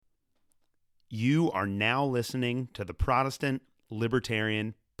You are now listening to the Protestant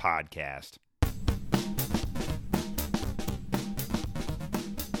Libertarian Podcast.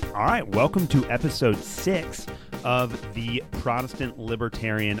 All right, welcome to episode 6 of the Protestant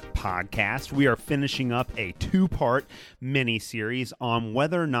Libertarian Podcast. We are finishing up a two-part mini-series on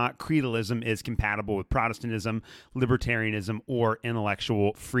whether or not creedalism is compatible with Protestantism, libertarianism, or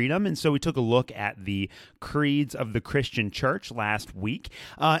intellectual freedom. And so we took a look at the creeds of the Christian church last week,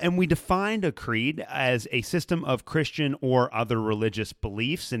 and we defined a creed as a system of Christian or other religious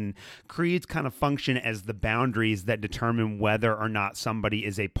beliefs, and creeds kind of function as the boundaries that determine whether or not somebody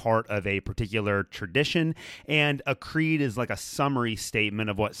is a part of a particular tradition, and a creed is like a summary statement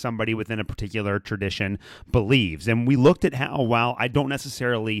of what somebody within a particular tradition believes. And we looked at how, while I don't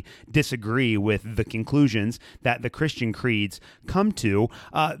necessarily disagree with the conclusions that the Christian creeds come to,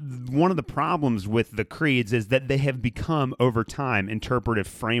 one of the problems with the creeds is that they have become, over time, interpretive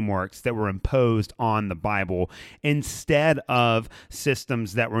frameworks that were imposed on the Bible instead of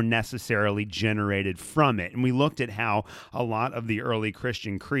systems that were necessarily generated from it. And we looked at how a lot of the early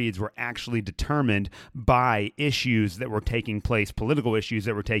Christian creeds were actually determined by issues that were taking place, political issues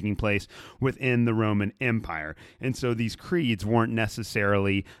that were taking place within the Roman Empire. And so these creeds weren't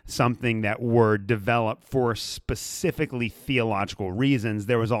necessarily something that were developed for specifically theological reasons.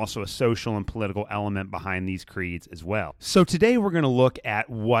 There was also a social and political element behind these creeds as well. So today we're going to look at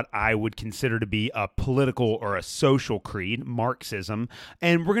what I would consider to be a political or a social creed, Marxism.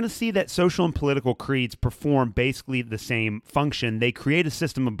 And we're going to see that social and political creeds perform basically the same function. They create a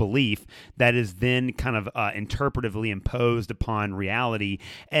system of belief that is then kind of interpretively imposed upon reality,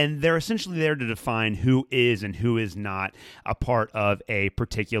 and they're essentially there to define who is and who is not a part of a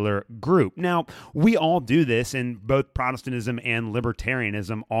particular group. Now, we all do this, and both Protestantism and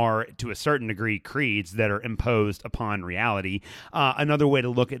libertarianism are, to a certain degree, creeds that are imposed upon reality. Another way to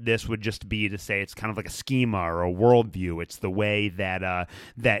look at this would just be to say it's kind of like a schema or a worldview. It's the way that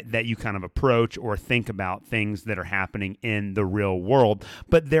that you kind of approach or think about things that are happening in the real world.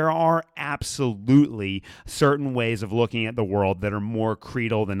 But there are absolutely certain ways of looking at the world that are more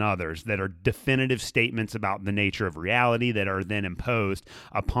creedal than others, that are definitive statements about the nature of reality that are then imposed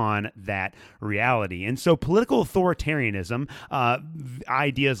upon that reality. And so political authoritarianism,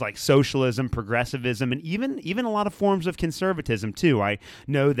 ideas like socialism, progressivism, and even a lot of forms of conservatism too. I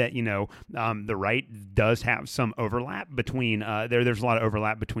know that, the right does have some overlap between, there's a lot of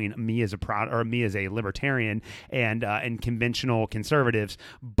overlap between me as a libertarian and conventional conservatives,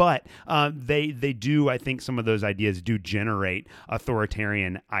 but they do, I think some of those ideas do generate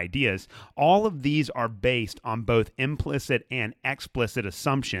authoritarian ideas. All of these are based on both implicit and explicit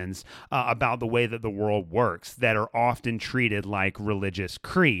assumptions about the way that the world works that are often treated like religious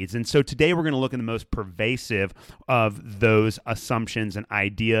creeds. And so today we're going to look at the most pervasive of those assumptions and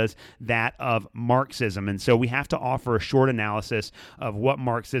ideas, that of Marxism. And so we have to offer a short analysis of what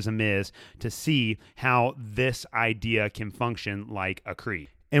Marxism is to see how this idea can function like a creed.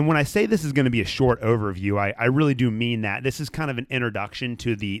 And when I say this is going to be a short overview, I really do mean that. This is kind of an introduction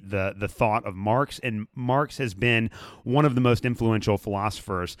to the thought of Marx, and Marx has been one of the most influential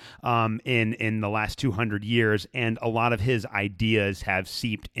philosophers in the last 200 years, and a lot of his ideas have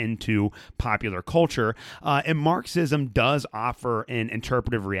seeped into popular culture. And Marxism does offer an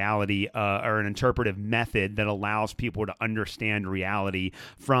interpretive reality or an interpretive method that allows people to understand reality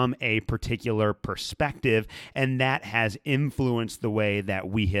from a particular perspective, and that has influenced the way that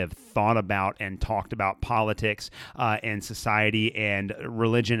we have thought about and talked about politics and society and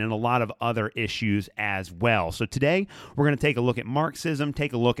religion and a lot of other issues as well. So today we're going to take a look at Marxism,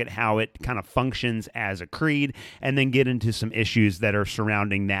 take a look at how it kind of functions as a creed, and then get into some issues that are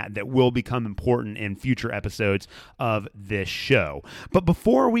surrounding that will become important in future episodes of this show. But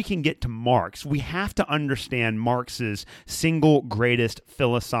before we can get to Marx, we have to understand Marx's single greatest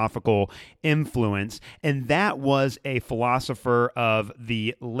philosophical influence, and that was a philosopher of the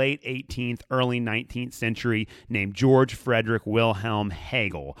late 18th, early 19th century named George Frederick Wilhelm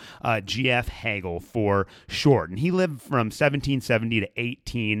Hegel, G.F. Hegel for short. And he lived from 1770 to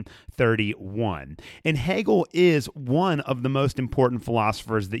 1831. And Hegel is one of the most important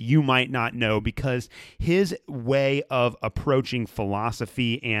philosophers that you might not know, because his way of approaching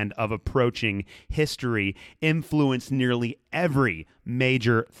philosophy and of approaching history influenced nearly every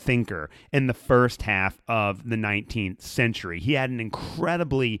major thinker in the first half of the 19th century. He had an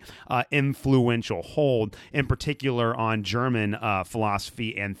incredibly influential hold, in particular on German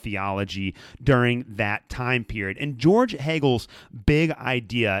philosophy and theology during that time period. And George Hegel's big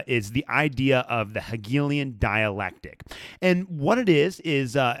idea is the idea of the Hegelian dialectic. And what it is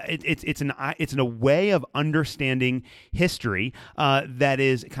it's a way of understanding history that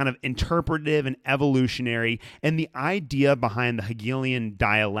is kind of interpretive and evolutionary. And the idea behind the Hegelian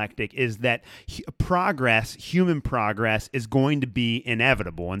dialectic is that human progress, is going to be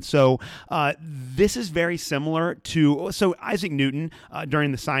inevitable. And so this is very similar to, Isaac Newton,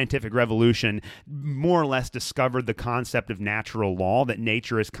 during the scientific revolution, more or less discovered the concept of natural law, that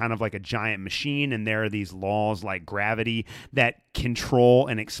nature is kind of like a giant machine, and there are these laws like gravity that control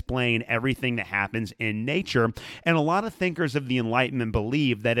and explain everything that happens in nature. And a lot of thinkers of the Enlightenment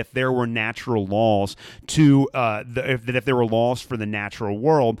believe that if there were natural laws if there were laws for the natural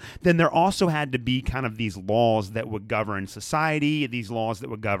world, then there also had to be kind of these laws that would govern society, these laws that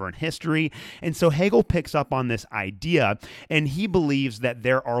would govern history. And so Hegel picks up on this idea, and he believes that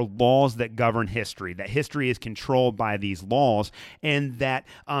there are laws that govern history, that history is controlled by these laws, and that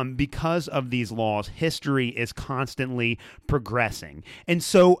because of these laws, history is constantly progressing. And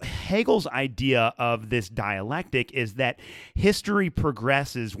so Hegel's idea of this dialectic is that history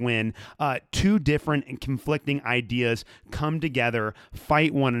progresses when two different and conflicting ideas come together,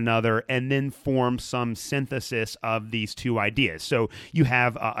 fight one another, and then form some synthesis of these two ideas. So you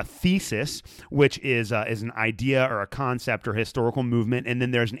have a thesis, which is an idea or a concept or historical movement, and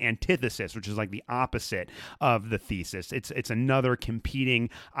then there's an antithesis, which is like the opposite of the thesis. It's another competing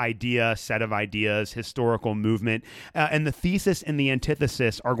idea, set of ideas, historical movement, and the thesis and the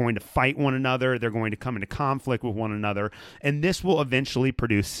antithesis are going to fight one another. They're going to come into conflict with one another, and this will eventually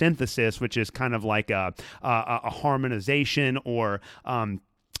produce synthesis, which is kind of like a harmonization or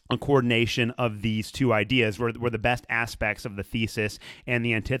a coordination of these two ideas where the best aspects of the thesis and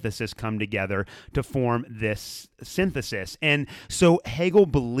the antithesis come together to form this synthesis. And so Hegel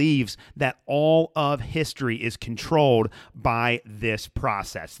believes that all of history is controlled by this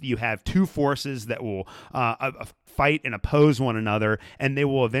process. You have two forces that will fight and oppose one another, and they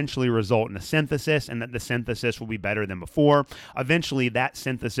will eventually result in a synthesis, and that the synthesis will be better than before. Eventually, that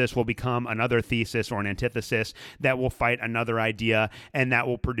synthesis will become another thesis or an antithesis that will fight another idea, and that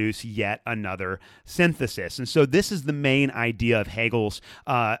will produce yet another synthesis. And so this is the main idea of Hegel's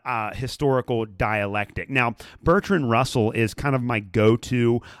historical dialectic. Now, Bertrand Russell is kind of my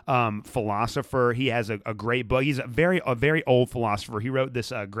go-to philosopher. He has a great book. He's a very old philosopher. He wrote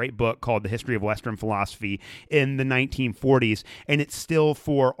this great book called The History of Western Philosophy in the 1940s, and it's still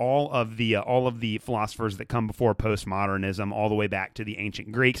for all of the philosophers that come before postmodernism, all the way back to the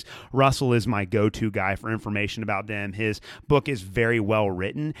ancient Greeks. Russell is my go-to guy for information about them. His book is very well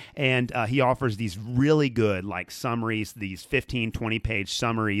written, and he offers these really good summaries, these 15, 20-page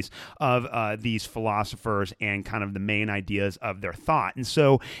summaries of these philosophers and kind of the main ideas of their thought. And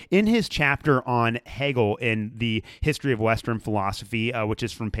so in his chapter on Hegel in the History of Western Philosophy, which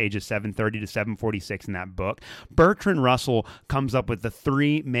is from pages 730 to 746 in that book, Bertrand Russell comes up with the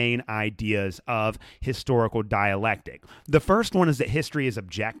three main ideas of historical dialectic. The first one is that history is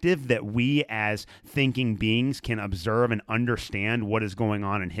objective, that we as thinking beings can observe and understand what is going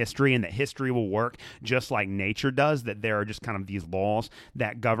on in history, and that history will work just like nature does, that there are just kind of these laws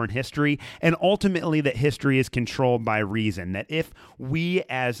that govern history, and ultimately that history is controlled by reason, that if we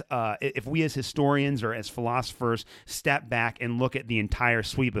as historians or as philosophers step back and look at the entire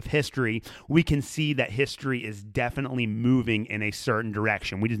sweep of history, we can see that history is definitely moving in a certain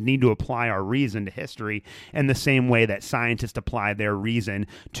direction. We just need to apply our reason to history in the same way that scientists apply their reason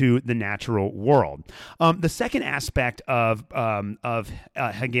to the natural world. The second aspect of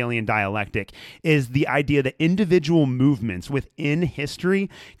Hegelian dialectic is the idea that individual movements within history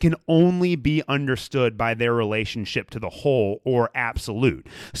can only be understood by their relationship to the whole or absolute.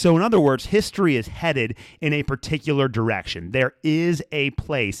 So in other words, history is headed in a particular direction. There is a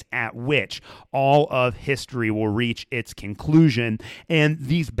place at which all of history will reach its conclusion, and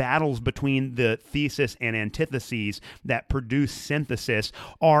these battles between the thesis and antitheses that produce synthesis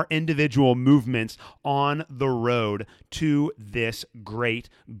are individual movements on the road to this great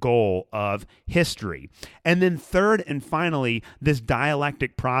goal of history. And then third and finally, this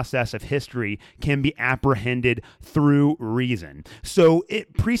dialectic process of history can be apprehended through reason. So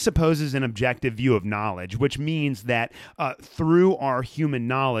it presupposes an objective view of knowledge, which means that through our human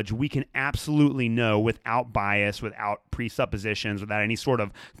knowledge, we can absolutely know without bias, without presuppositions, without any sort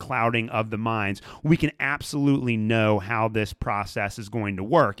of clouding of the minds, we can absolutely know how this process is going to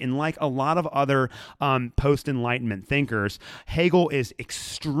work. And like a lot of other post-Enlightenment thinkers, Hegel is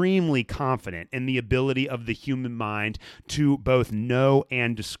extremely confident in the ability of the human mind to both know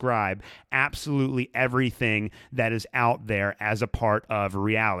and describe absolutely everything that is out there as a part of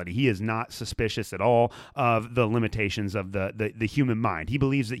reality. He is not suspicious at all of the limitations of the human mind. He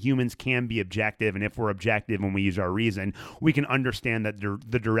believes that humans can be objective, and if we're objective when we use our reason, we can understand that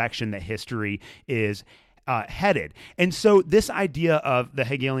the direction that history is headed. And so this idea of the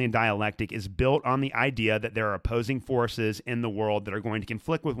Hegelian dialectic is built on the idea that there are opposing forces in the world that are going to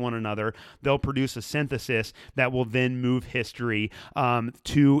conflict with one another. They'll produce a synthesis that will then move history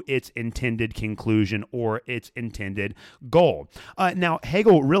to its intended conclusion or its intended goal. Now,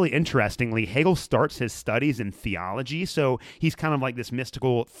 Hegel, really interestingly, Hegel starts his studies in theology, so he's kind of like this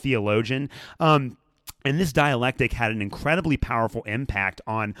mystical theologian. And this dialectic had an incredibly powerful impact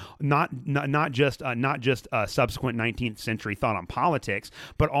on not just subsequent 19th century thought on politics,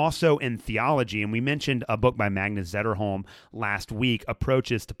 but also in theology. And we mentioned a book by Magnus Zetterholm last week,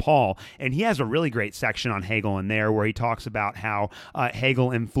 Approaches to Paul, and he has a really great section on Hegel in there where he talks about how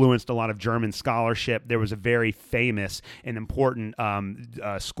Hegel influenced a lot of German scholarship. There was a very famous and important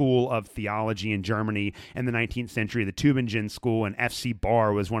school of theology in Germany in the 19th century, the Tübingen School, and F.C.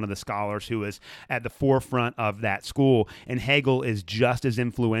 Bahr was one of the scholars who was at the forefront of that school, and Hegel is just as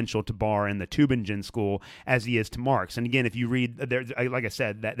influential to Bahr in the Tübingen School as he is to Marx. And again, if you read, like I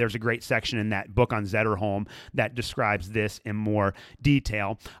said, that there's a great section in that book on Zetterholm that describes this in more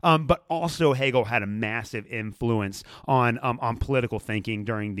detail. But also Hegel had a massive influence on political thinking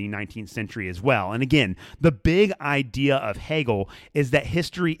during the 19th century as well. And again, the big idea of Hegel is that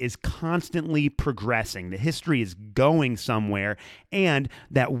history is constantly progressing, that history is going somewhere, and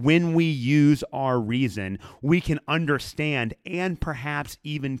that when we use our reason, we can understand and perhaps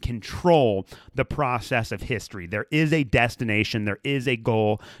even control the process of history. There is a destination, there is a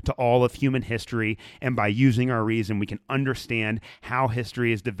goal to all of human history, and by using our reason, we can understand how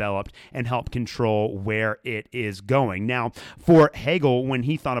history is developed and help control where it is going. Now, for Hegel, when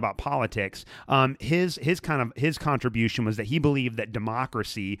he thought about politics, his contribution was that he believed that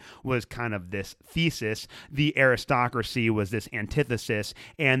democracy was kind of this thesis, the aristocracy was this antithesis,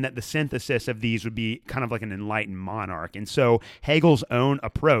 and that the synthesis of these would be kind of like an enlightened monarch. And so Hegel's own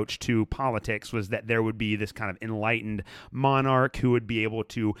approach to politics was that there would be this kind of enlightened monarch who would be able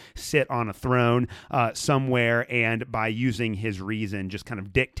to sit on a throne somewhere, and by using his reason, just kind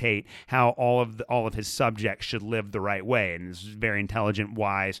of dictate how all of his subjects should live the right way. And this very intelligent,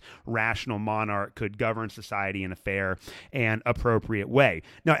 wise, rational monarch could govern society in a fair and appropriate way.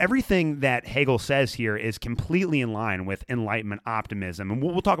 Now, everything that Hegel says here is completely in line with Enlightenment optimism, and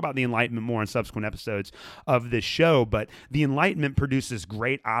we'll talk about the Enlightenment more in subsequent episodes of this show, but the Enlightenment produces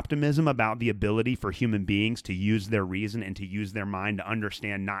great optimism about the ability for human beings to use their reason and to use their mind to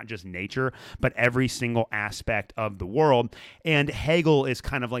understand not just nature, but every single aspect of the world. And Hegel is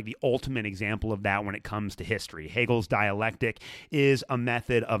kind of like the ultimate example of that when it comes to history. Hegel's dialectic is a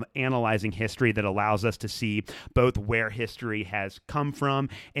method of analyzing history that allows us to see both where history has come from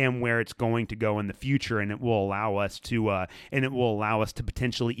and where it's going to go in the future, and it will allow us to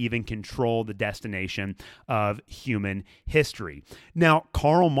potentially even control the destination of human history. Now,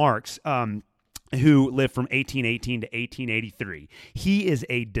 Karl Marx, who lived from 1818 to 1883. He is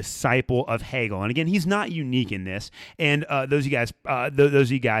a disciple of Hegel, and again, he's not unique in this. And those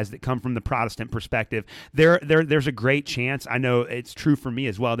of you guys that come from the Protestant perspective, there's a great chance. I know it's true for me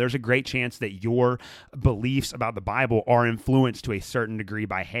as well. There's a great chance that your beliefs about the Bible are influenced to a certain degree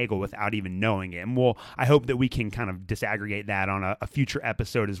by Hegel without even knowing it. And I hope that we can kind of disaggregate that on a future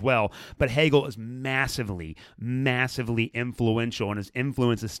episode as well. But Hegel is massively, massively influential, and his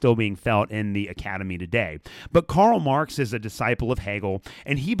influence is still being felt in the academy today. But Karl Marx is a disciple of Hegel,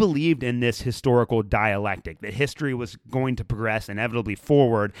 and he believed in this historical dialectic, that history was going to progress inevitably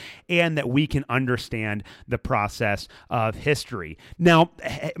forward, and that we can understand the process of history. Now,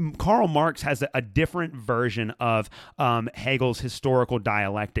 Karl Marx has a different version of Hegel's historical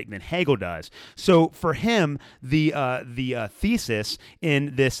dialectic than Hegel does. So for him, the thesis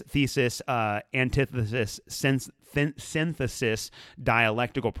in this thesis, antithesis, synthesis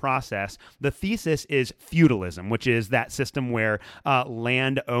dialectical process. The thesis is feudalism, which is that system where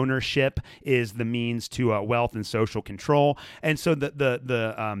land ownership is the means to wealth and social control. And so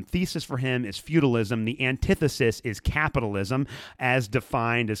the thesis for him is feudalism. The antithesis is capitalism, as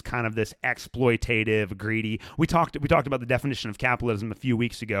defined as kind of this exploitative, greedy. We talked about the definition of capitalism a few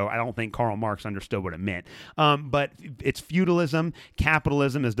weeks ago. I don't think Karl Marx understood what it meant. But it's feudalism.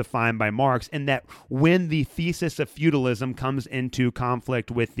 Capitalism is defined by Marx, and that when the thesis of feudalism comes into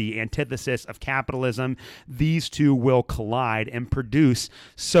conflict with the antithesis of capitalism, these two will collide and produce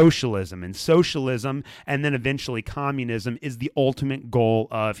socialism. And socialism, and then eventually communism, is the ultimate goal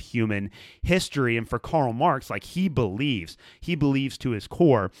of human history. And for Karl Marx, like he believes to his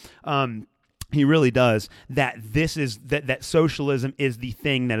core, he really does, that this is that socialism is the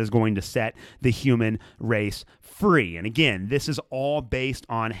thing that is going to set the human race free. And again, this is all based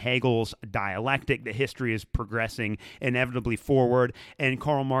on Hegel's dialectic, that history is progressing inevitably forward, and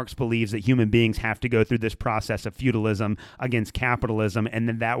Karl Marx believes that human beings have to go through this process of feudalism against capitalism, and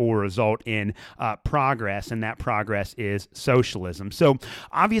then that will result in progress, and that progress is socialism. So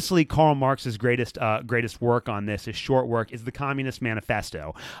obviously Karl Marx's greatest work on this, his short work, is the Communist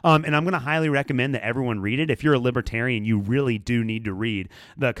Manifesto. And I'm going to highly recommend that everyone read it. If you're a libertarian, you really do need to read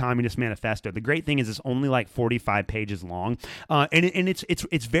the Communist Manifesto. The great thing is it's only like 45 pages long, and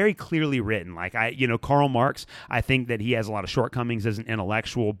it's very clearly written. Like Karl Marx, I think that he has a lot of shortcomings as an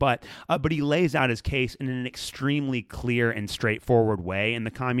intellectual, but he lays out his case in an extremely clear and straightforward way. In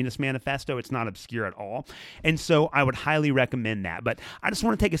the Communist Manifesto, it's not obscure at all, and so I would highly recommend that. But I just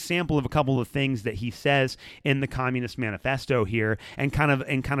want to take a sample of a couple of things that he says in the Communist Manifesto here, and kind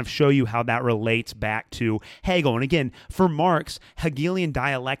of show you how that relates back to Hegel. And again, for Marx, Hegelian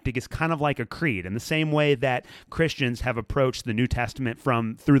dialectic is kind of like a creed, in the same way that Christians have approached the New Testament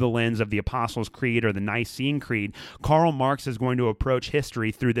through the lens of the Apostles' Creed or the Nicene Creed. Karl Marx is going to approach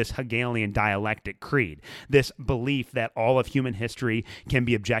history through this Hegelian dialectic creed, this belief that all of human history can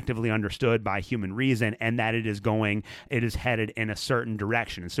be objectively understood by human reason, and that it is headed in a certain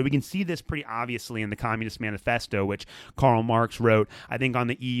direction. And so we can see this pretty obviously in the Communist Manifesto, which Karl Marx wrote, I think, on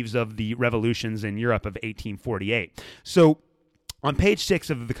the eves of the revolutions in Europe of 1848. So on page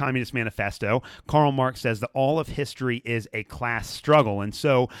 6 of the Communist Manifesto, Karl Marx says that all of history is a class struggle. And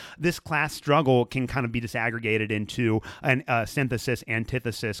so this class struggle can kind of be disaggregated into a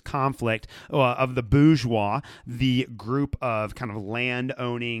synthesis-antithesis conflict of the bourgeois, the group of kind of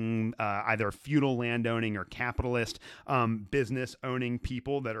land-owning, either feudal land-owning or capitalist business-owning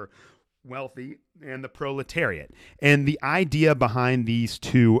people that are wealthy, and the proletariat. And the idea behind these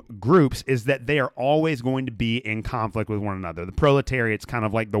two groups is that they are always going to be in conflict with one another. The proletariat's kind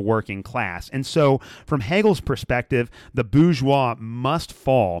of like the working class. And so from Hegel's perspective, the bourgeois must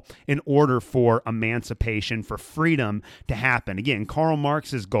fall in order for emancipation, for freedom to happen. Again, Karl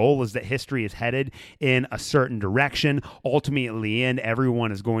Marx's goal is that history is headed in a certain direction. Ultimately,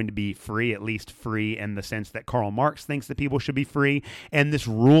 everyone is going to be free, at least free in the sense that Karl Marx thinks that people should be free. And this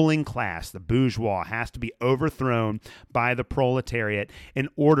ruling class, the bourgeois, has to be overthrown by the proletariat in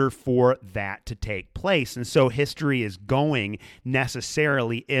order for that to take place. And so history is going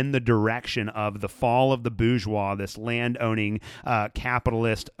necessarily in the direction of the fall of the bourgeois, this land-owning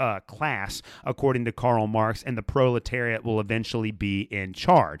capitalist class, according to Karl Marx, and the proletariat will eventually be in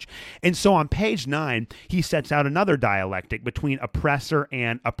charge. And so on page 9, he sets out another dialectic between oppressor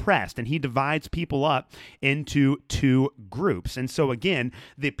and oppressed, and he divides people up into two groups. And so again,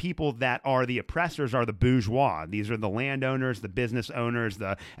 the people that are the oppressors are the bourgeois. These are the landowners, the business owners,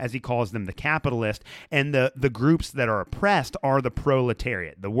 as he calls them, the capitalists, and the groups that are oppressed are the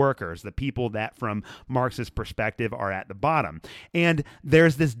proletariat, the workers, the people that from Marx's perspective are at the bottom. And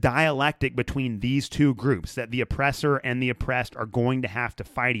there's this dialectic between these two groups, that the oppressor and the oppressed are going to have to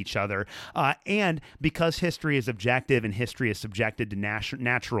fight each other. And because history is objective and history is subjected to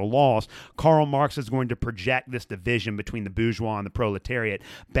natural laws, Karl Marx is going to project this division between the bourgeois and the proletariat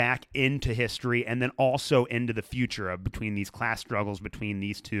back into history, and then also into the future between these class struggles between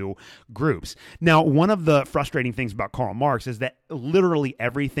these two groups. Now, one of the frustrating things about Karl Marx is that literally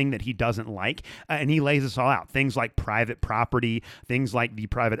everything that he doesn't like, and he lays this all out, things like private property, things like the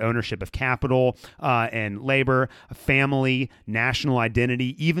private ownership of capital and labor, family, national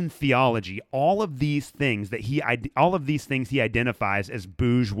identity, even theology, all of these things he identifies as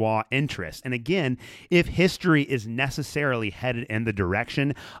bourgeois interests. And again, if history is necessarily headed in the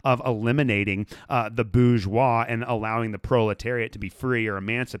direction of eliminating liberating the bourgeois and allowing the proletariat to be free or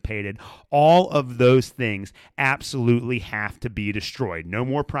emancipated, all of those things absolutely have to be destroyed. No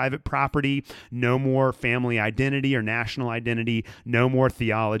more private property, no more family identity or national identity, no more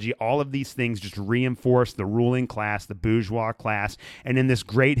theology. All of these things just reinforce the ruling class, the bourgeois class, and in this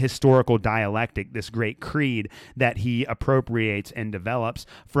great historical dialectic, this great creed that he appropriates and develops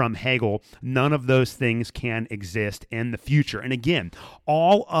from Hegel, none of those things can exist in the future. And again,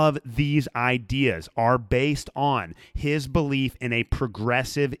 all of these ideas are based on his belief in a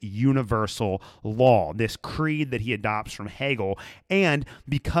progressive universal law, this creed that he adopts from Hegel. And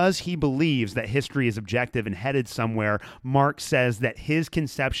because he believes that history is objective and headed somewhere, Marx says that his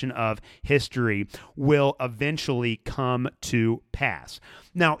conception of history will eventually come to pass.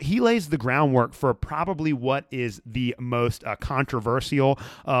 Now, he lays the groundwork for probably what is the most controversial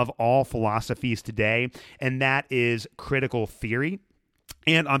of all philosophies today, and that is critical theory.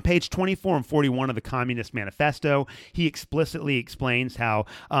 And on page 24 and 41 of the Communist Manifesto, he explicitly explains how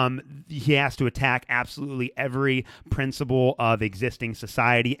he has to attack absolutely every principle of existing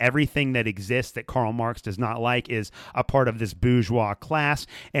society. Everything that exists that Karl Marx does not like is a part of this bourgeois class.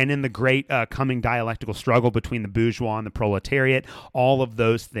 And in the great coming dialectical struggle between the bourgeois and the proletariat, all of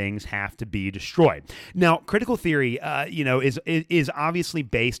those things have to be destroyed. Now, critical theory, is obviously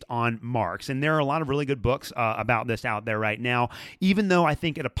based on Marx, and there are a lot of really good books about this out there right now, even though I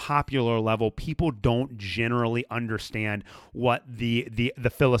think at a popular level, people don't generally understand what the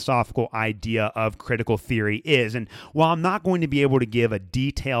philosophical idea of critical theory is. And while I'm not going to be able to give a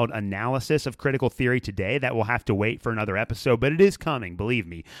detailed analysis of critical theory today, that will have to wait for another episode, but it is coming, believe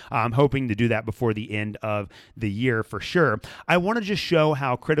me. I'm hoping to do that before the end of the year for sure. I want to just show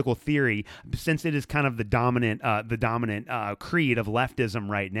how critical theory, since it is kind of the dominant creed of leftism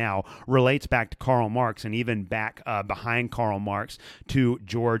right now, relates back to Karl Marx and even back behind Karl Marx to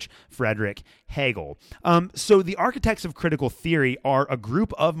George Friedrich Hegel. So the architects of critical theory are a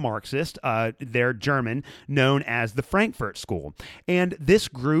group of Marxists, they're German, known as the Frankfurt School. And this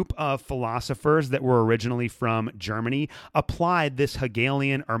group of philosophers that were originally from Germany applied this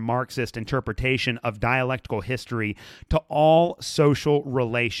Hegelian or Marxist interpretation of dialectical history to all social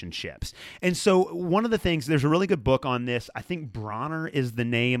relationships. And so one of the things, there's a really good book on this. I think Bronner is the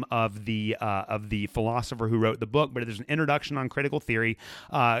name of the philosopher who wrote the book, but there's an introduction on critical theory.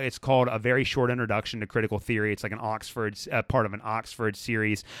 It's called A Very Short Introduction to Critical Theory. It's like an part of an Oxford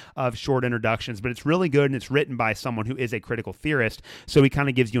series of short introductions, but it's really good, and it's written by someone who is a critical theorist, so he kind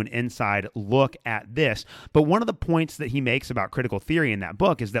of gives you an inside look at this. But one of the points that he makes about critical theory in that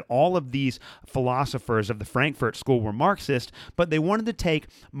book is that all of these philosophers of the Frankfurt School were Marxist, but they wanted to take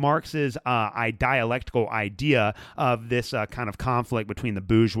Marx's dialectical idea of this kind of conflict between the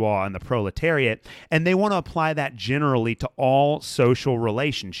bourgeois and the proletariat, and they want to apply that generally to all social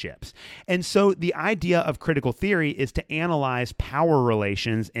relationships. And so the idea of critical theory is to analyze power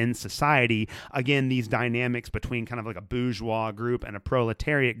relations in society, again, these dynamics between kind of like a bourgeois group and a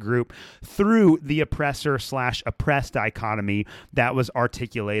proletariat group, through the oppressor/oppressed dichotomy that was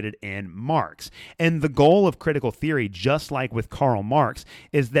articulated in Marx. And the goal of critical theory, just like with Karl Marx,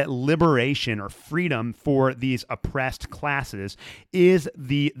 is that liberation or freedom for these oppressed classes is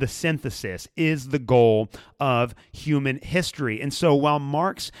the synthesis, is the goal of human history. And so while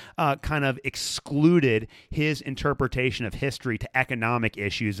Marx kind of excluded his interpretation of history to economic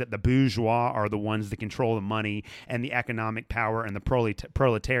issues, that the bourgeois are the ones that control the money and the economic power, and the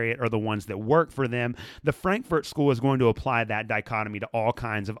proletariat are the ones that work for them, the Frankfurt School is going to apply that dichotomy to all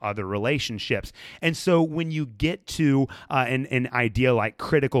kinds of other relationships. And so when you get to an idea like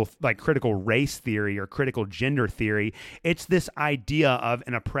critical race theory or critical gender theory, it's this idea of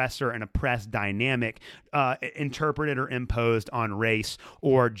an oppressor and oppressed dynamic interpreted or imposed on race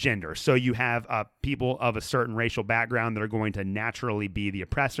or gender. So you have people of a certain racial background that are going to naturally be the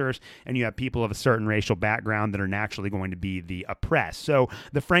oppressors, and you have people of a certain racial background that are naturally going to be the oppressed. So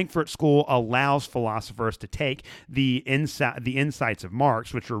the Frankfurt School allows philosophers to take the insights of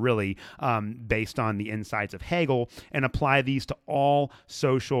Marx, which are really based on the insights of Hegel, and apply these to all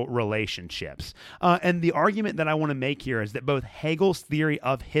social relationships. And the argument that I want to make here is that both Hegel's theory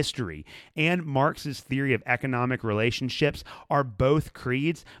of history and Marx's theory of economic relationships are both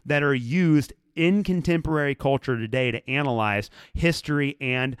creeds that are used in contemporary culture today to analyze history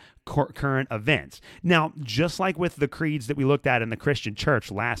and current events. Now, just like with the creeds that we looked at in the Christian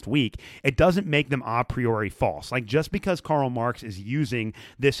church last week, it doesn't make them a priori false. Like, just because Karl Marx is using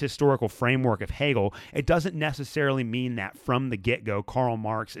this historical framework of Hegel, it doesn't necessarily mean that from the get-go Karl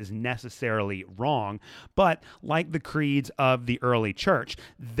Marx is necessarily wrong. But like the creeds of the early church,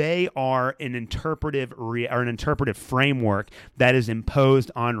 they are an interpretive framework that is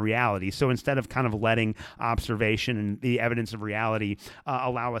imposed on reality. So instead of kind of letting observation and the evidence of reality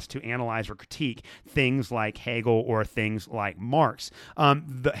allow us to analyze or critique things like Hegel or things like Marx,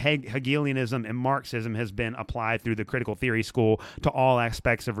 the Hegelianism and Marxism has been applied through the critical theory school to all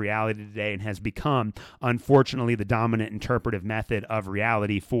aspects of reality today and has become, unfortunately, the dominant interpretive method of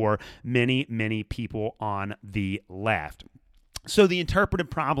reality for many, many people on the left. So the interpretive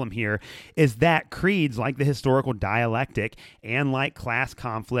problem here is that creeds like the historical dialectic and like class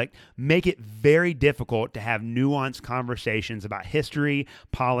conflict make it very difficult to have nuanced conversations about history,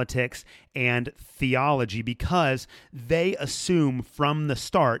 politics, and theology because they assume from the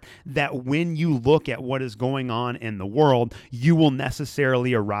start that when you look at what is going on in the world, you will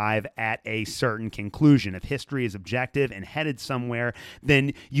necessarily arrive at a certain conclusion. If history is objective and headed somewhere,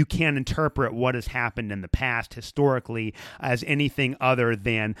 then you can't interpret what has happened in the past historically as anything other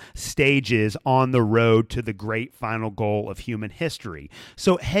than stages on the road to the great final goal of human history.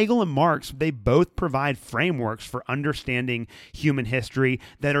 So Hegel and Marx, they both provide frameworks for understanding human history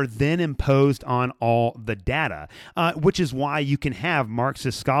that are then imposed on all the data, which is why you can have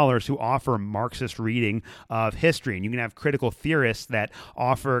Marxist scholars who offer Marxist reading of history, and you can have critical theorists that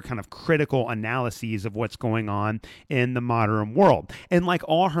offer kind of critical analyses of what's going on in the modern world. And like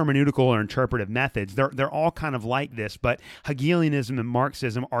all hermeneutical or interpretive methods, they're all kind of like this, but Hegelianism and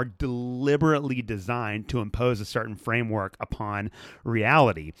Marxism are deliberately designed to impose a certain framework upon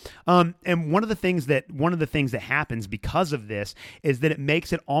reality. And one of the things that happens because of this is that it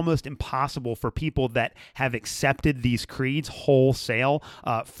makes it almost impossible for people that have accepted these creeds wholesale,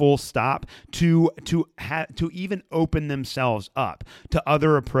 full stop, to even open themselves up to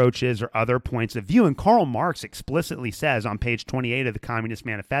other approaches or other points of view. And Karl Marx explicitly says on page 28 of the Communist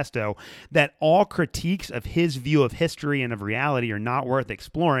Manifesto that all critiques of his view of history and of reality are not worth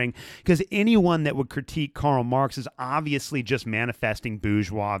exploring because anyone that would critique Karl Marx is obviously just manifesting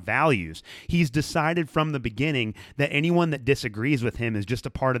bourgeois values. He's decided from the beginning that anyone that disagrees with him is just a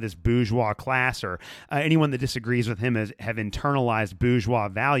part of this bourgeois class, or anyone that disagrees with him have internalized bourgeois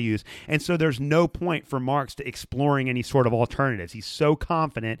values. And so there's no point for Marx to exploring any sort of alternatives. He's so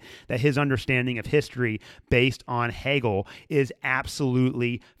confident that his understanding of history based on Hegel is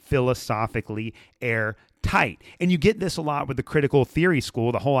absolutely philosophically airtight. And you get this a lot with the critical theory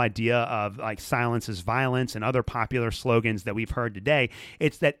school, the whole idea of like silence is violence and other popular slogans that we've heard today.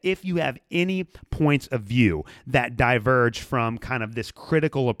 It's that if you have any points of view that diverge from kind of this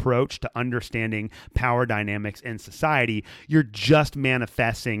critical approach to understanding power dynamics in society, you're just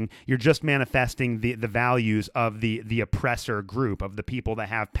manifesting the values of the oppressor group, of the people that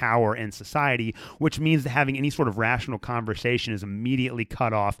have power in society, which means that having any sort of rational conversation is immediately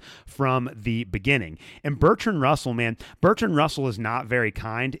cut off from the beginning. And Bertrand Russell is not very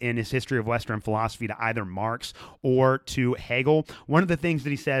kind in his History of Western Philosophy to either Marx or to Hegel. One of the things that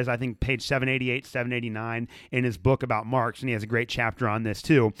he says, I think page 788, 789 in his book about Marx, and he has a great chapter on this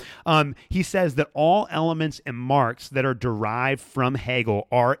too, he says that all elements in Marx that are derived from Hegel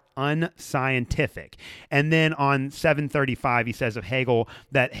are unscientific. And then on 735, he says of Hegel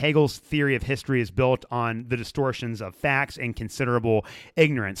that Hegel's theory of history is built on the distortions of facts and considerable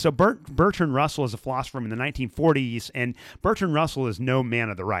ignorance. So Bertrand Russell is a philosopher in the 1940s, and Bertrand Russell is no man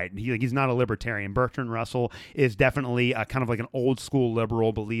of the right. He's not a libertarian. Bertrand Russell is definitely kind of like an old school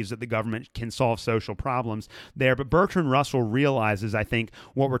liberal, believes that the government can solve social problems there. But Bertrand Russell realizes, I think,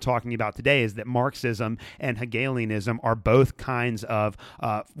 what we're talking about today is that Marxism and Hegelianism are both kinds of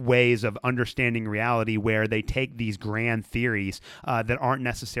ways of understanding reality where they take these grand theories that aren't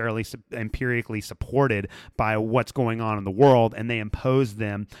necessarily empirically supported by what's going on in the world, and they impose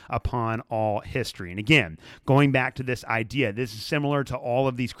them upon all history. And again, going back to this idea, this is similar to all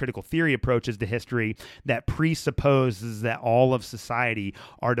of these critical theory approaches to history that presupposes that all of society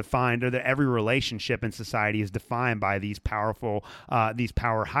are defined, or that every relationship in society is defined by these power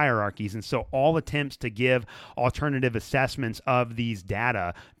hierarchies. And so all attempts to give alternative assessments of these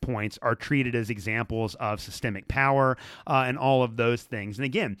data points are treated as examples of systemic power and all of those things. And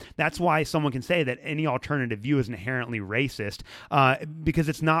again, that's why someone can say that any alternative view is inherently racist because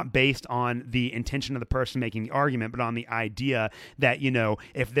it's not based on the intention of the person making the argument, but on the idea that,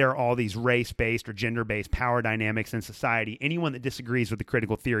 if there are all these race-based or gender-based power dynamics in society, anyone that disagrees with the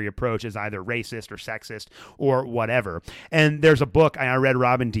critical theory approach is either racist or sexist or whatever. And there's a book, I read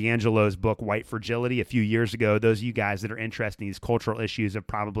Robin DiAngelo's book, White Fragility, a few years ago. Those of you guys that are interested in these cultural issues have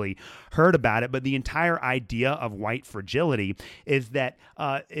probably heard about it, but the entire idea of white fragility is that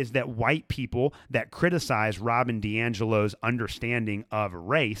white people that criticize Robin DiAngelo's understanding of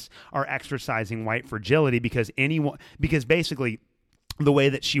race are exercising white fragility because basically the way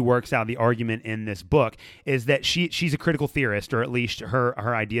that she works out the argument in this book is that she's a critical theorist, or at least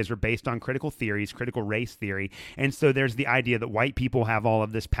her ideas are based on critical theories, critical race theory. And so there's the idea that white people have all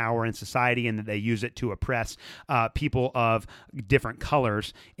of this power in society and that they use it to oppress people of different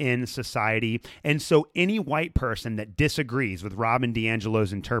colors in society. And so any white person that disagrees with Robin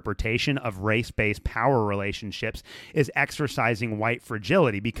DiAngelo's interpretation of race-based power relationships is exercising white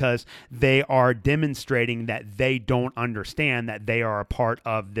fragility because they are demonstrating that they don't understand that they are a part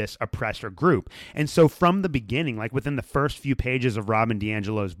of this oppressor group. And so from the beginning, like within the first few pages of Robin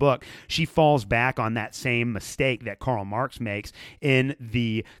DiAngelo's book, she falls back on that same mistake that Karl Marx makes in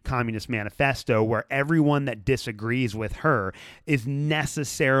the Communist Manifesto, where everyone that disagrees with her is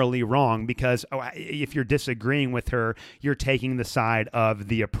necessarily wrong because if you're disagreeing with her, you're taking the side of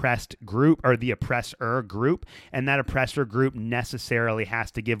the oppressed group or the oppressor group, and that oppressor group necessarily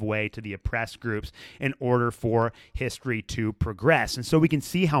has to give way to the oppressed groups in order for history to progress. And so we can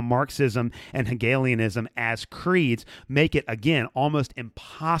see how Marxism and Hegelianism as creeds make it, again, almost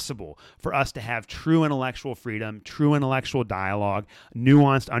impossible for us to have true intellectual freedom, true intellectual dialogue,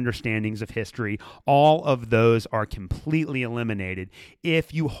 nuanced understandings of history. All of those are completely eliminated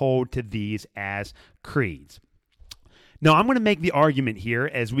if you hold to these as creeds. Now, I'm going to make the argument here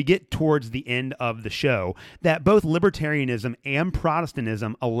as we get towards the end of the show that both libertarianism and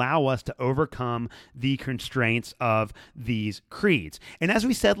Protestantism allow us to overcome the constraints of these creeds. And as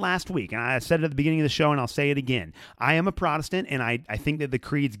we said last week, and I said it at the beginning of the show and I'll say it again, I am a Protestant and I think that the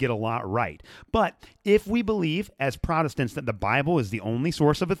creeds get a lot right. But if we believe as Protestants that the Bible is the only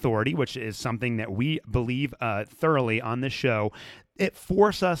source of authority, which is something that we believe thoroughly on this show, it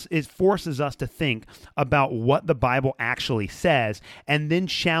forces us to think about what the Bible actually says and then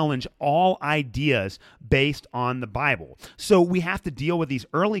challenge all ideas based on the Bible. So we have to deal with these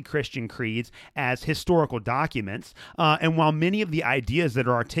early Christian creeds as historical documents. And while many of the ideas that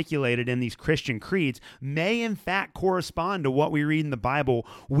are articulated in these Christian creeds may in fact correspond to what we read in the Bible,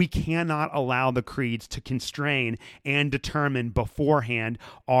 we cannot allow the creeds to constrain and determine beforehand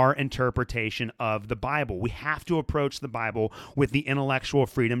our interpretation of the Bible. We have to approach the Bible with the intellectual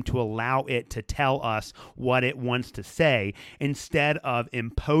freedom to allow it to tell us what it wants to say instead of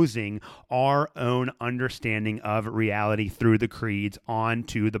imposing our own understanding of reality through the creeds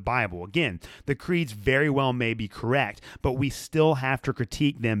onto the Bible. Again, the creeds very well may be correct, but we still have to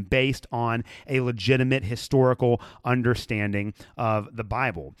critique them based on a legitimate historical understanding of the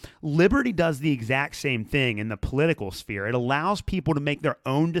Bible. Liberty does the exact same thing in the political sphere. It allows people to make their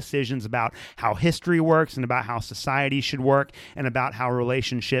own decisions about how history works and about how society should work and about how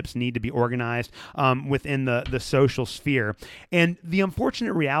relationships need to be organized within the social sphere. And the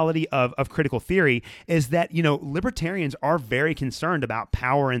unfortunate reality of critical theory is that, libertarians are very concerned about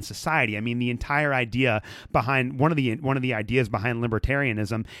power in society. I mean, the entire idea behind one of the ideas behind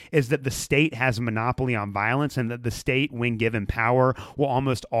libertarianism is that the state has a monopoly on violence and that the state, when given power, will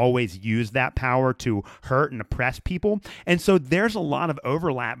almost always use that power to hurt and oppress people. And so there's a lot of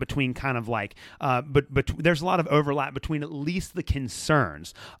overlap between there's a lot of overlap between at least the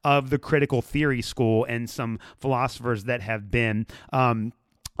concerns of the critical theory school and some philosophers that have been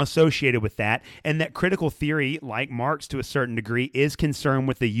associated with that, and that critical theory, like Marx to a certain degree, is concerned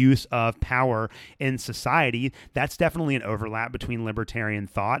with the use of power in society. That's definitely an overlap between libertarian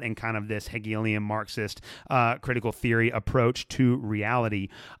thought and kind of this Hegelian Marxist critical theory approach to reality.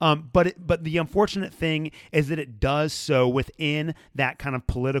 But the unfortunate thing is that it does so within that kind of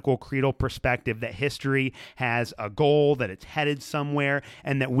political creedal perspective that history has a goal, that it's headed somewhere,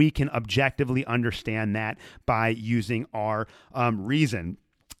 and that we can objectively understand that by using our reason.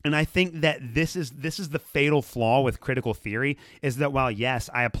 And I think that this is the fatal flaw with critical theory, is that while, yes,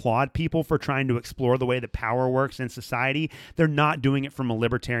 I applaud people for trying to explore the way that power works in society, they're not doing it from a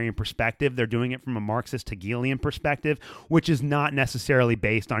libertarian perspective. They're doing it from a Marxist Hegelian perspective, which is not necessarily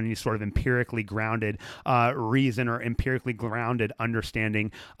based on any sort of empirically grounded reason or empirically grounded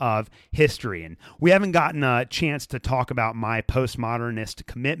understanding of history. And we haven't gotten a chance to talk about my postmodernist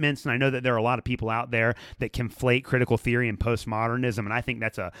commitments, and I know that there are a lot of people out there that conflate critical theory and postmodernism, and I think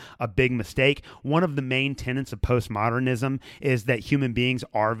that's a a big mistake. One of the main tenets of postmodernism is that human beings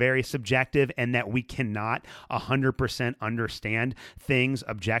are very subjective and that we cannot 100% understand things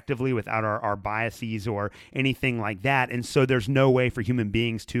objectively without our biases or anything like that. And so there's no way for human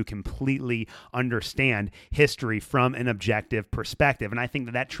beings to completely understand history from an objective perspective. And I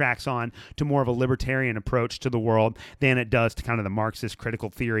think that tracks on to more of a libertarian approach to the world than it does to kind of the Marxist critical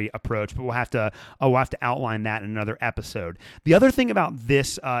theory approach. But we'll have to outline that in another episode. The other thing about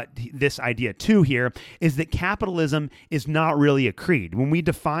this idea too here is that capitalism is not really a creed. When we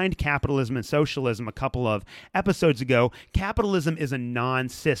defined capitalism and socialism a couple of episodes ago, capitalism is a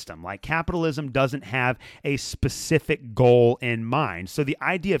non-system. Like, capitalism doesn't have a specific goal in mind. So the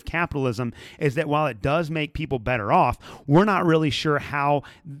idea of capitalism is that while it does make people better off, we're not really sure how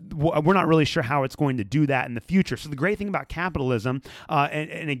it's going to do that in the future. So the great thing about capitalism,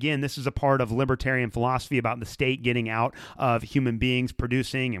 and again, this is a part of libertarian philosophy about the state getting out of human beings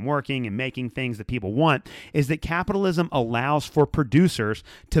producing and working and making things that people want, is that capitalism allows for producers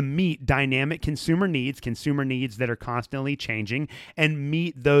to meet dynamic consumer needs that are constantly changing, and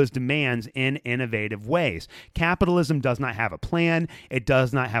meet those demands in innovative ways. Capitalism does not have a plan. It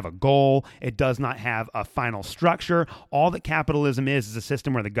does not have a goal. It does not have a final structure. All that capitalism is a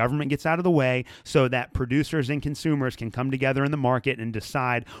system where the government gets out of the way so that producers and consumers can come together in the market and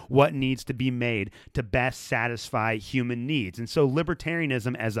decide what needs to be made to best satisfy human needs. And so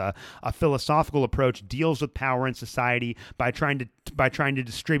libertarianism as a philosophical approach deals with power in society by trying to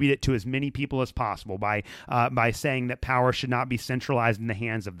distribute it to as many people as possible, by saying that power should not be centralized in the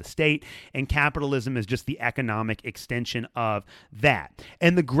hands of the state, and capitalism is just the economic extension of that.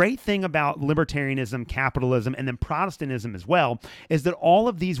 And the great thing about libertarianism, capitalism, and then Protestantism as well is that all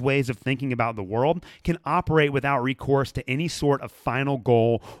of these ways of thinking about the world can operate without recourse to any sort of final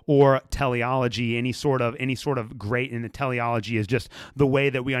goal or teleology. Any sort of great, in the teleology is just the way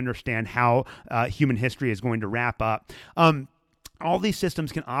that we understand how human history is going to wrap up. All these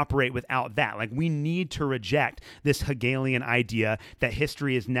systems can operate without that. Like, we need to reject this Hegelian idea that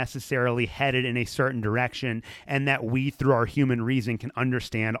history is necessarily headed in a certain direction, and that we, through our human reason, can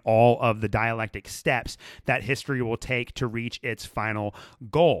understand all of the dialectic steps that history will take to reach its final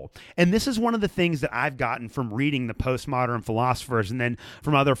goal. And this is one of the things that I've gotten from reading the postmodern philosophers, and then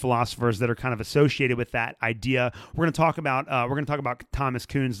from other philosophers that are kind of associated with that idea. We're going to talk about Thomas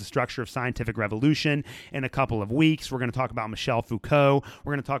Kuhn's The Structure of Scientific Revolution in a couple of weeks. We're going to talk about Michel Foucault.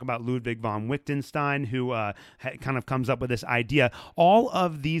 We're going to talk about Ludwig von Wittgenstein, who kind of comes up with this idea. All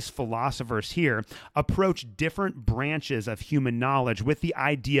of these philosophers here approach different branches of human knowledge with the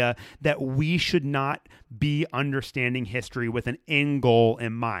idea that we should not be understanding history with an end goal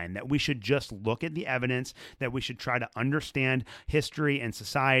in mind, that we should just look at the evidence, that we should try to understand history and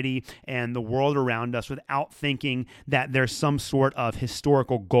society and the world around us without thinking that there's some sort of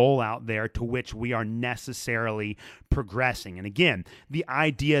historical goal out there to which we are necessarily progressing. And again, the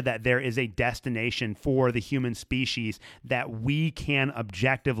idea that there is a destination for the human species that we can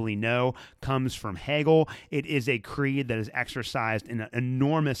objectively know comes from Hegel. It is a creed that has exercised an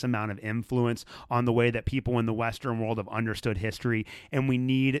enormous amount of influence on the way that people in the Western world have understood history, and we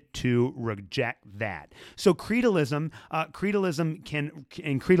need to reject that. So creedalism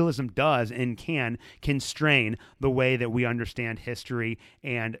does and can constrain the way that we understand history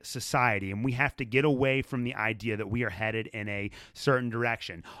and society, and we have to get away from the idea that we are headed in a certain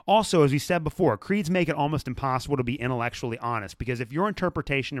direction. Also, as we said before, creeds make it almost impossible to be intellectually honest, because if your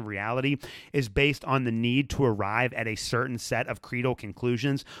interpretation of reality is based on the need to arrive at a certain set of creedal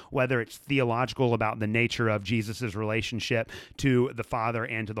conclusions, whether it's theological about the nature of Jesus's relationship to the Father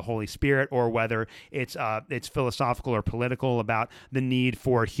and to the Holy Spirit, or whether it's philosophical or political about the need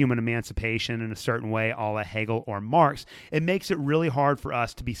for human emancipation in a certain way, a la Hegel or Marx, it makes it really hard for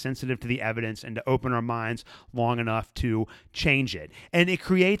us to be sensitive to the evidence and to open our minds long enough to change it. And it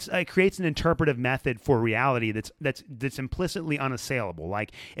creates an interpretive method for reality that's implicitly unassailable.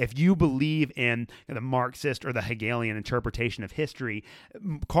 Like, if you believe in the Marxist or the Hegelian interpretation of history,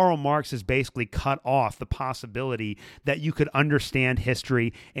 Karl Marx has basically cut off the possibility that you could understand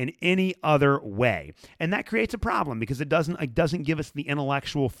history in any other way. And that creates a problem, because it doesn't give us the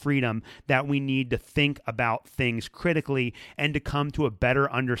intellectual freedom that we need to think about things critically and to come to a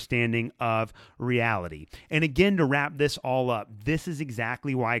better understanding of reality. And again, to wrap this all up, this is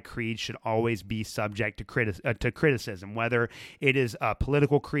exactly why creeds should always be subject to criticism, whether it is a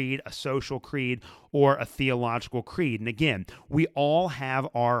political creed, a social creed, or a theological creed. And again, we all have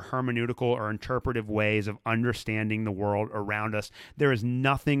our hermeneutical or interpretive ways of understanding the world around us. There is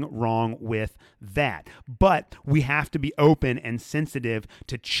nothing wrong with that. But we have to be open and sensitive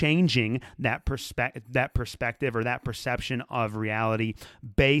to changing that perspective or that perception of reality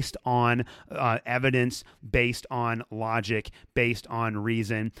based on evidence, based on logic, based on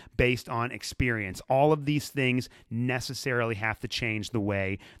reason, based on experience. All of these things necessarily have to change the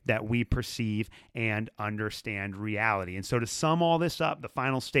way that we perceive and understand reality. And so to sum all this up, the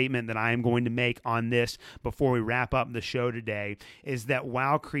final statement that I am going to make on this before we wrap up the show today is that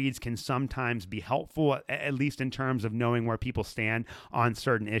while creeds can sometimes be helpful, at least in terms of knowing where people stand on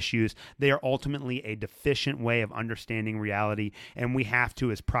certain issues, they are ultimately a deficient way of understanding reality. And we have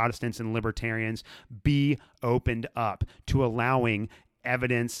to, as Protestants and libertarians, be opened up to allowing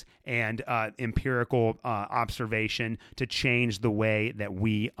evidence and empirical observation to change the way that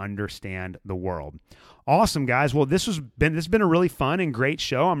we understand the world. Awesome, guys. Well, this has been a really fun and great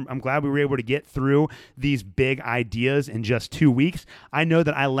show. I'm glad we were able to get through these big ideas in just 2 weeks. I know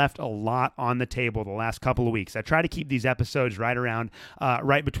that I left a lot on the table the last couple of weeks. I try to keep these episodes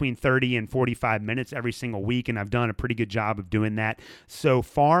right between 30 and 45 minutes every single week, and I've done a pretty good job of doing that so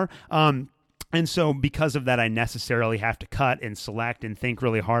far. And so because of that, I necessarily have to cut and select and think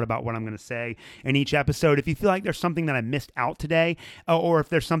really hard about what I'm going to say in each episode. If you feel like there's something that I missed out today, or if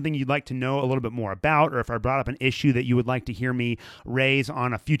there's something you'd like to know a little bit more about, or if I brought up an issue that you would like to hear me raise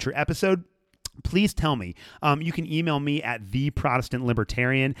on a future episode, please tell me. You can email me at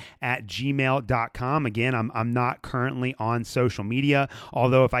theprotestantlibertarian@gmail.com. Again, I'm not currently on social media,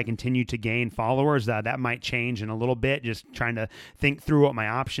 although if I continue to gain followers, that might change in a little bit. Just trying to think through what my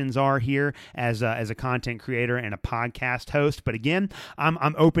options are here as a content creator and a podcast host. But again,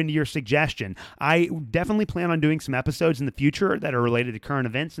 I'm open to your suggestion. I definitely plan on doing some episodes in the future that are related to current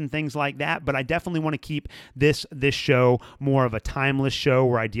events and things like that, but I definitely want to keep this show more of a timeless show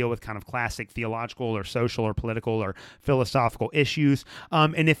where I deal with kind of classic theological or social or political or philosophical issues.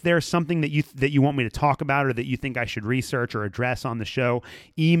 And if there's something that you want me to talk about or that you think I should research or address on the show,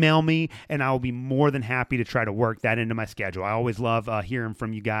 email me and I will be more than happy to try to work that into my schedule. I always love hearing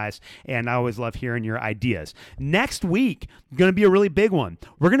from you guys, and I always love hearing your ideas. Next week, going to be a really big one.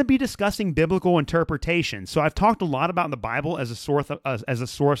 We're going to be discussing biblical interpretation. So I've talked a lot about the Bible as a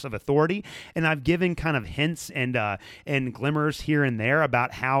source of authority, and I've given kind of hints and glimmers here and there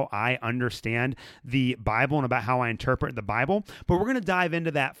about how I understand the Bible and about how I interpret the Bible, but we're going to dive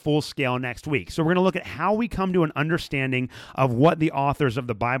into that full scale next week. So we're going to look at how we come to an understanding of what the authors of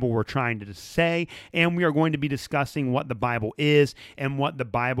the Bible were trying to say, and we are going to be discussing what the Bible is and what the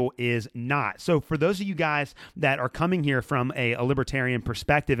Bible is not. So for those of you guys that are coming here from a libertarian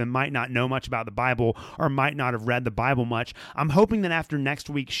perspective and might not know much about the Bible or might not have read the Bible much, I'm hoping that after next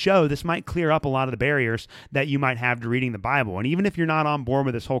week's show, this might clear up a lot of the barriers that you might have to reading the Bible. And even if you're not on board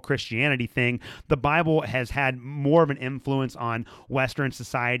with this whole Christianity thing, the Bible has had more of an influence on Western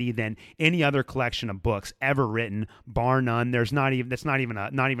society than any other collection of books ever written, bar none. That's not even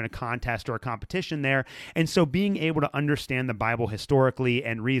a contest or a competition there. And so being able to understand the Bible historically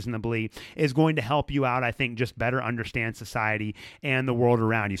and reasonably is going to help you out, I think, just better understand society and the world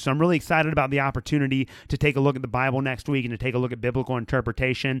around you. So I'm really excited about the opportunity to take a look at the Bible next week and to take a look at biblical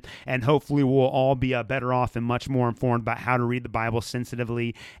interpretation, and hopefully we'll all be better off and much more informed about how to read the Bible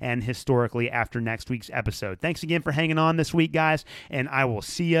sensitively and historically after next week's episode. Thanks again for hanging on this week, guys, and I will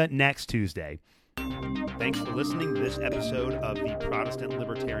see you next Tuesday. Thanks for listening to this episode of the Protestant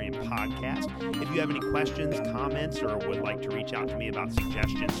Libertarian Podcast. If you have any questions, comments, or would like to reach out to me about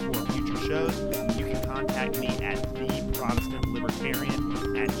suggestions for future shows, you can contact me at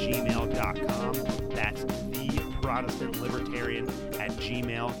theprotestantlibertarian@gmail.com. That's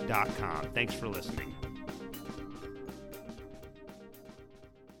theprotestantlibertarian@gmail.com. Thanks for listening.